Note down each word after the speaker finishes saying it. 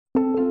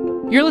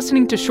You're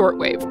listening to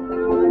Shortwave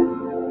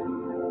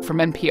from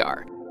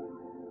NPR.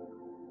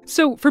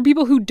 So, for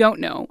people who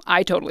don't know,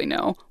 I totally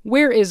know,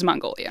 where is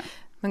Mongolia?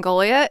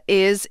 Mongolia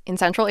is in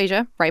Central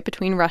Asia, right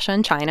between Russia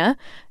and China.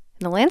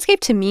 And the landscape,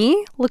 to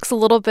me, looks a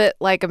little bit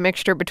like a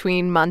mixture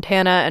between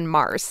Montana and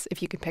Mars,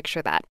 if you can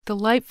picture that.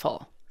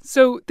 Delightful.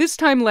 So this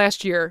time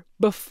last year,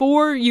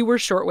 before you were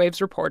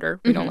Shortwave's reporter,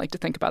 we don't like to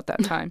think about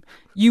that time,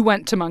 you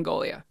went to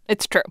Mongolia.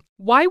 It's true.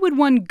 Why would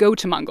one go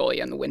to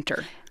Mongolia in the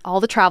winter? All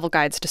the travel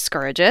guides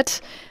discourage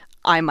it.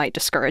 I might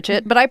discourage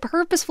it, but I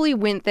purposefully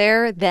went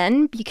there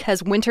then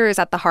because winter is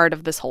at the heart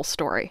of this whole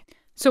story.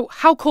 So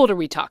how cold are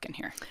we talking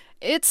here?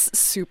 It's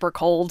super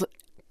cold.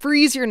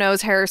 Freeze your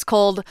nose hairs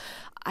cold.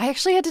 I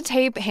actually had to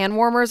tape hand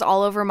warmers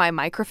all over my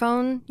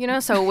microphone,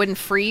 so it wouldn't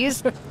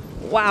freeze.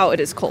 Wow, it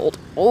is cold.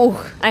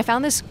 Oh. I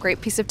found this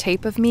great piece of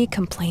tape of me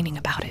complaining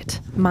about it.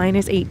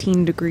 Minus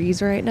 18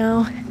 degrees right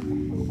now.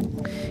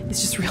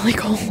 It's just really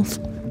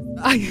cold.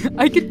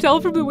 I can tell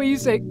from the way you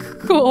say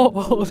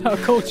cold how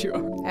cold you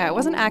are. Yeah, I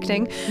wasn't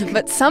acting,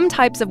 but some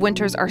types of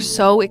winters are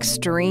so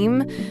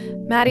extreme,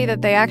 Maddie,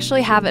 that they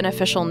actually have an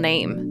official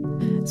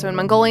name. So in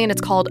Mongolian,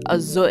 it's called a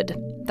zud.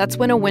 That's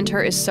when a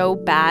winter is so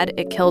bad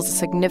it kills a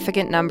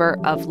significant number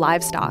of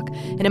livestock.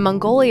 And in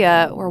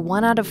Mongolia, where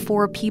 1 out of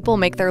 4 people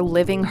make their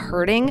living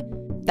herding,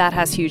 that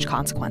has huge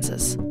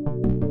consequences.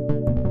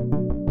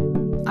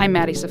 I'm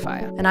Maddie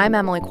Sofia. And I'm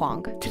Emily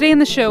Kwong. Today in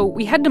the show,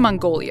 we head to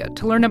Mongolia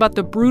to learn about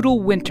the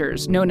brutal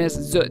winters known as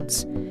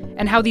zuds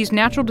and how these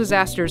natural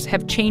disasters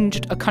have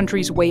changed a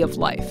country's way of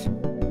life.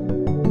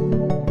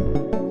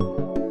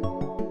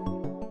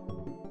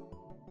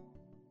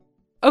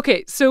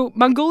 Okay, so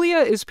Mongolia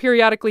is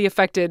periodically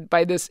affected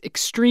by this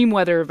extreme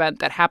weather event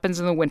that happens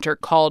in the winter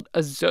called a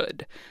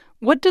zud.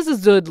 What does a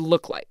zud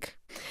look like?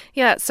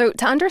 Yeah, so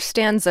to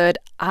understand zud,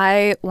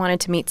 I wanted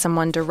to meet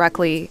someone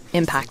directly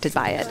impacted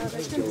by it.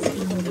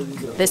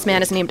 This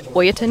man is named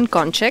Oyatan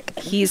Gonchik.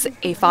 He's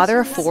a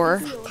father of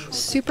 4,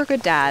 super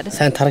good dad.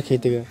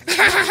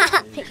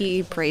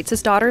 He braids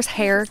his daughter's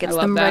hair, gets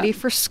them ready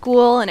for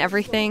school and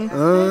everything.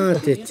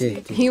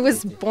 He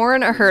was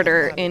born a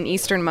herder in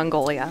eastern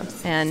Mongolia.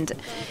 And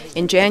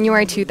in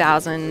January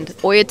 2000,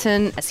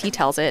 Oyatan, as he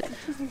tells it,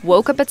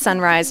 woke up at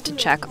sunrise to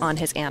check on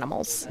his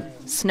animals.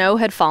 Snow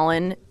had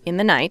fallen in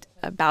the night,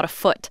 about a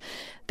foot.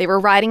 They were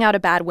riding out a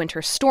bad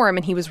winter storm,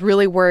 and he was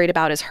really worried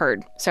about his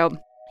herd. So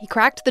he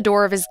cracked the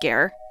door of his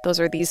ger. Those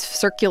are these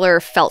circular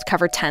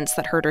felt-covered tents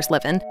that herders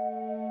live in.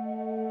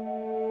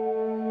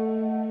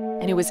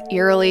 And it was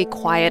eerily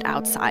quiet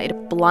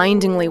outside,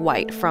 blindingly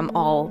white from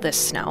all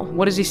this snow.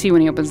 What does he see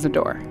when he opens the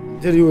door?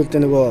 He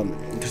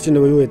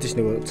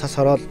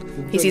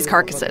sees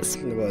carcasses.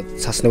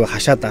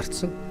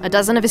 A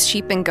dozen of his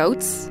sheep and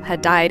goats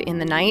had died in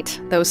the night.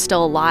 Those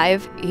still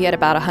alive, he had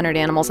about 100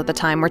 animals at the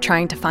time, were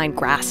trying to find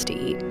grass to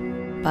eat.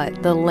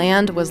 But the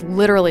land was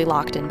literally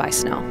locked in by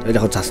snow. It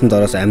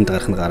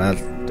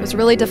was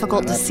really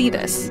difficult to see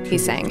this,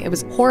 he's saying. It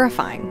was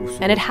horrifying.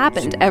 And it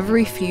happened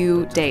every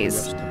few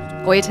days.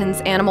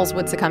 Oyatan's animals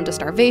would succumb to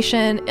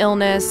starvation,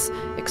 illness,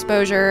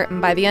 exposure,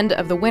 and by the end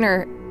of the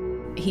winter,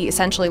 he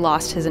essentially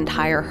lost his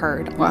entire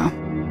herd. Wow.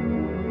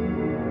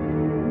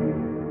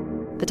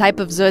 The type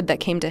of zud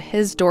that came to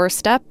his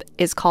doorstep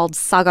is called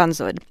Sagan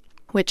zud,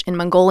 which in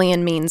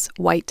Mongolian means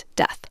white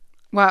death.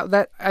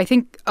 Wow, I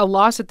think a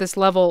loss at this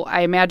level,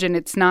 I imagine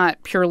it's not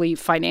purely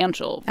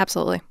financial.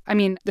 Absolutely. I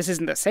mean, this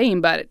isn't the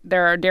same, but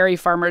there are dairy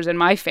farmers in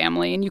my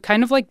family, and you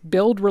kind of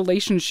build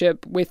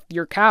relationship with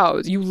your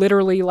cows. You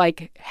literally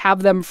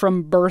have them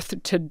from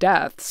birth to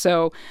death.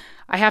 So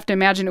I have to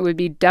imagine it would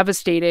be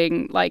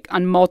devastating,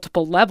 on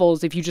multiple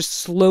levels if you just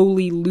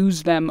slowly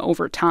lose them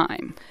over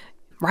time.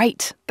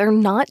 Right. They're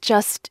not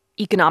just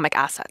economic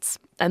assets.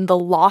 And the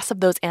loss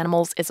of those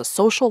animals is a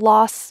social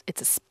loss.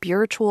 It's a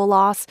spiritual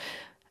loss.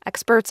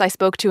 Experts I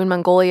spoke to in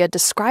Mongolia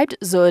described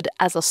zud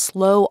as a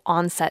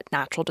slow-onset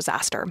natural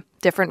disaster,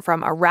 different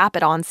from a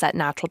rapid-onset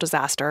natural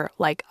disaster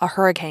like a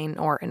hurricane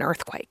or an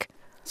earthquake.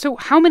 So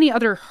how many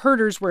other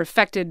herders were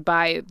affected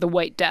by the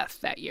White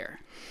Death that year?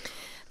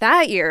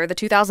 That year, the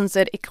 2000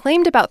 zud, it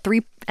claimed about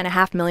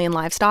 3.5 million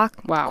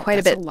livestock. Wow, quite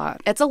a bit. That's a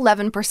lot. It's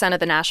 11% of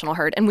the national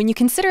herd. And when you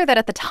consider that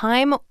at the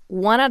time,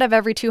 1 out of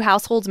every 2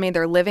 households made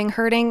their living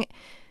herding,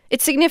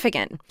 it's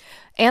significant.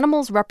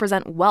 Animals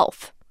represent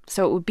wealth.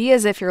 So it would be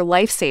as if your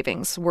life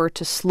savings were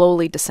to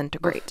slowly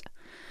disintegrate.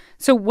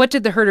 So what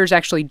did the herders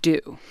actually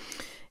do?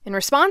 In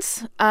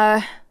response,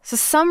 so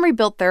some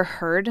rebuilt their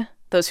herd,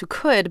 those who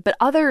could, but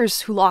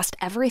others who lost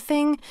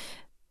everything,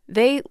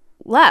 they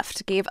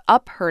left, gave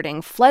up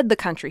herding, fled the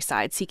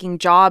countryside, seeking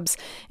jobs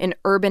in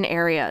urban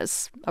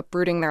areas,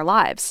 uprooting their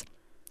lives.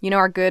 You know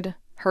our good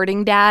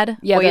herding dad,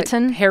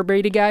 Oyatan? The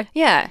hair-braided guy?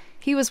 Yeah.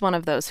 He was one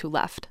of those who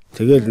left.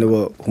 Many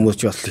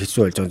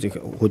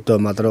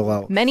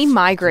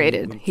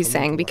migrated, he's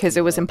saying, because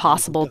it was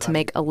impossible to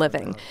make a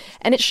living.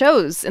 And it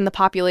shows in the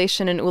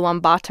population in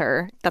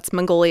Ulaanbaatar, that's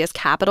Mongolia's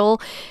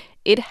capital.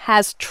 It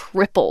has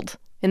tripled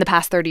in the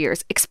past 30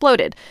 years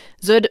exploded.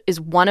 Dzud is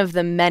one of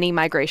the many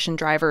migration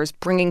drivers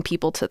bringing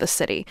people to the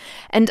city.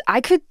 And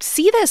I could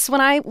see this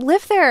when I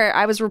lived there.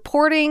 I was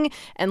reporting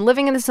and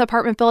living in this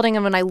apartment building,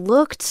 and when I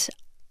looked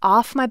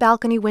off my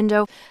balcony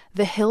window,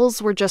 the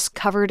hills were just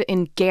covered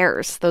in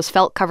gers, those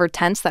felt-covered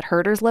tents that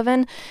herders live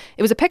in.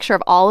 It was a picture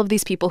of all of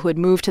these people who had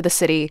moved to the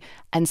city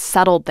and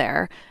settled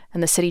there,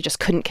 and the city just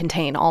couldn't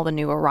contain all the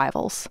new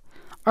arrivals.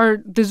 Are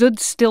the Dzuds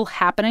still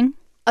happening?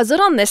 A Dzud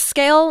on this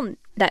scale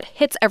that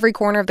hits every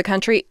corner of the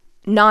country,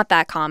 not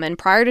that common.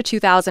 Prior to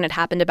 2000, it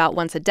happened about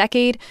once a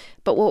decade.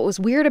 But what was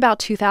weird about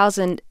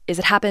 2000 is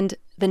it happened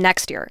the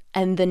next year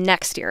and the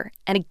next year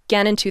and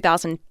again in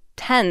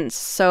 2010.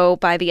 So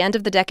by the end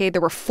of the decade,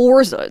 there were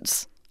 4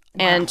 Dzuds.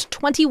 Wow. And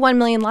 21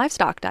 million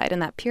livestock died in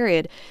that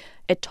period.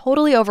 It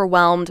totally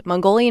overwhelmed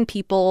Mongolian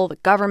people, the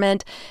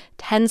government.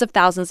 Tens of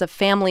thousands of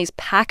families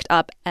packed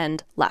up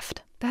and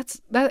left.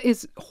 That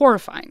is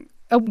horrifying.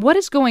 What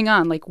is going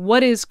on? Like,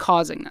 what is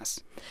causing this?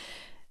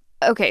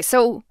 Okay,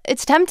 so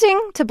it's tempting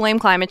to blame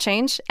climate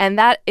change, and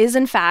that is,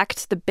 in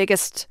fact, the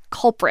biggest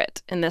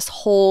culprit in this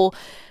whole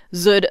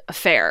Dzud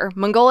affair.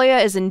 Mongolia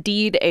is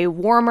indeed a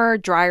warmer,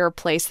 drier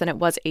place than it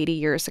was 80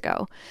 years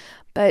ago.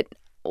 But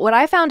what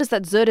I found is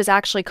that Dzud is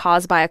actually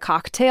caused by a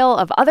cocktail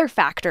of other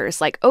factors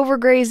like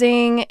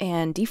overgrazing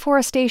and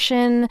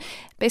deforestation.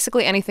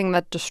 Basically, anything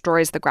that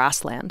destroys the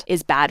grassland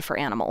is bad for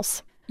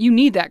animals. You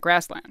need that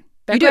grassland.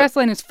 That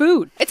grassland is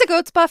food. It's a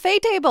goat's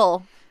buffet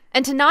table.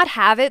 And to not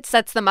have it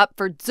sets them up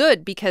for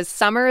Dzud because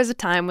summer is a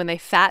time when they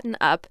fatten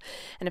up.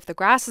 And if the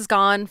grass is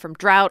gone from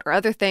drought or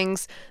other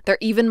things, they're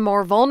even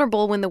more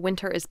vulnerable when the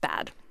winter is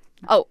bad.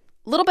 Oh,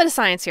 a little bit of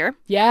science here.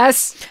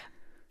 Yes.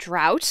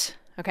 Drought,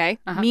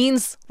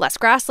 means less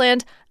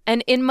grassland.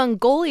 And in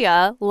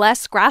Mongolia,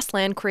 less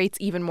grassland creates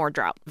even more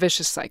drought.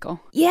 Vicious cycle.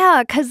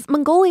 Yeah, because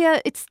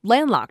Mongolia, it's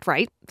landlocked,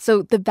 right?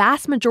 So the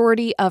vast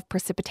majority of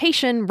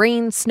precipitation,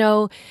 rain,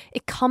 snow,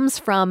 it comes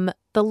from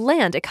the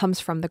land. It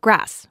comes from the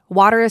grass.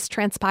 Water is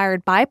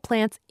transpired by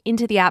plants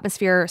into the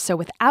atmosphere. So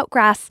without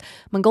grass,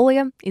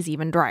 Mongolia is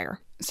even drier.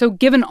 So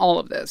given all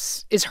of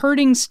this, is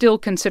herding still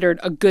considered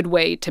a good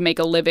way to make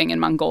a living in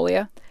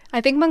Mongolia?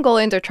 I think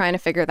Mongolians are trying to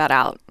figure that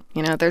out.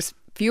 You know, there's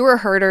fewer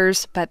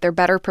herders, but they're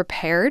better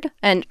prepared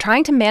and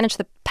trying to manage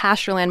the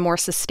pasture land more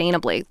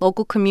sustainably.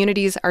 Local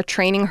communities are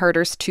training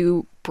herders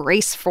to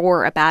brace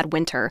for a bad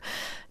winter,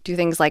 do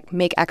things like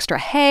make extra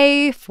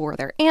hay for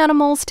their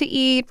animals to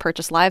eat,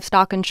 purchase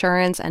livestock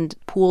insurance, and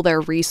pool their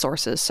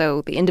resources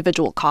so the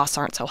individual costs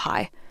aren't so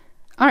high.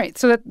 All right,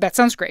 so that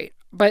sounds great.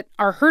 But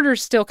are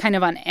herders still kind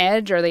of on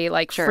edge? Are they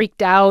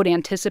freaked out,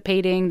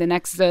 anticipating the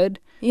next Dzud?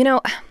 You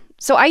know,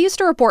 so I used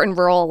to report in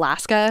rural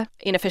Alaska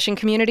in a fishing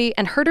community,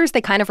 and herders,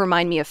 they kind of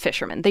remind me of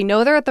fishermen. They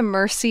know they're at the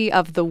mercy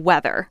of the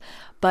weather,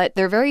 but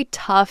they're very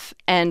tough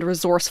and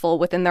resourceful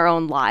within their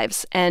own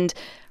lives. And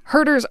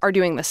herders are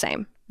doing the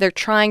same. They're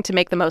trying to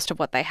make the most of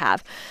what they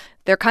have.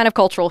 They're kind of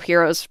cultural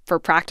heroes for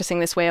practicing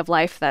this way of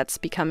life that's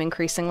become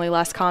increasingly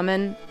less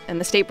common.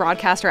 And the state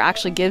broadcaster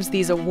actually gives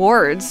these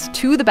awards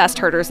to the best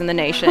herders in the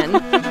nation.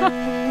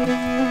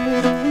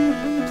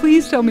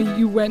 Please tell me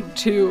you went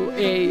to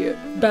a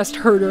Best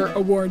Herder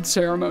Award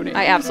ceremony.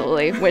 I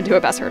absolutely went to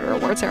a Best Herder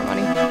Award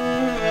ceremony.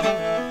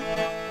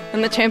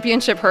 And the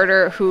championship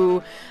herder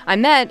who I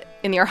met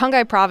in the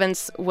Arhanggai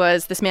province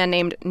was this man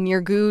named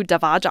Nirgu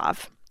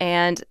Davajov.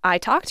 And I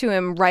talked to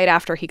him right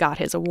after he got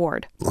his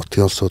award.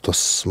 He was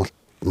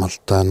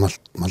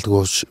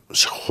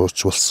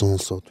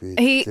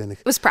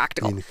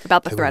practical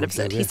about the threat of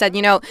Dzud. He said,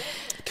 you know,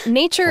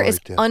 nature is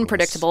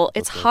unpredictable.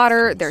 It's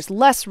hotter, there's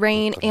less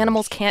rain,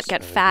 animals can't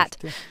get fat.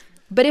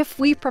 But if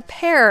we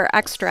prepare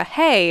extra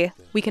hay,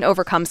 we can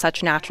overcome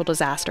such natural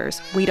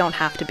disasters. We don't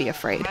have to be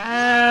afraid.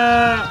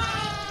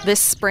 This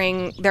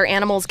spring, their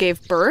animals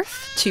gave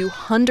birth to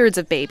hundreds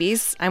of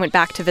babies. I went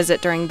back to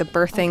visit during the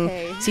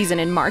birthing season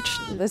in March.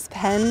 This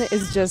pen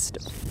is just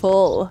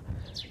full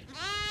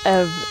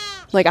of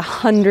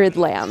 100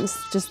 lambs,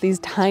 just these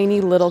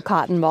tiny little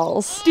cotton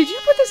balls. Did you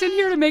put this in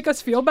here to make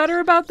us feel better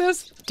about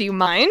this? Do you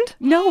mind?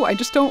 No, I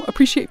just don't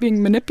appreciate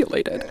being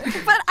manipulated.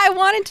 But I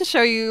wanted to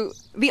show you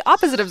the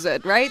opposite of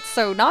Dzud, right?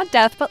 So not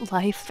death, but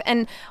life,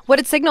 and what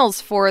it signals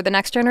for the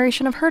next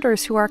generation of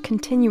herders who are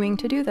continuing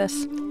to do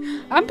this.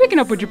 I'm picking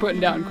up what you're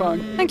putting down,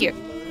 Kwong. Thank you.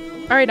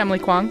 All right, Emily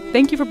Kwong,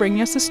 thank you for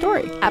bringing us this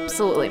story.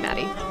 Absolutely,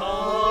 Maddie.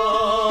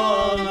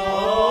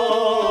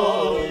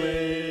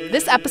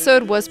 This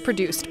episode was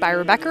produced by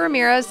Rebecca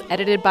Ramirez,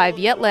 edited by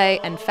Viet Le,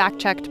 and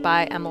fact-checked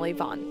by Emily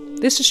Vaughn.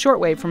 This is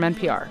Shortwave from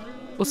NPR.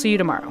 We'll see you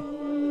tomorrow.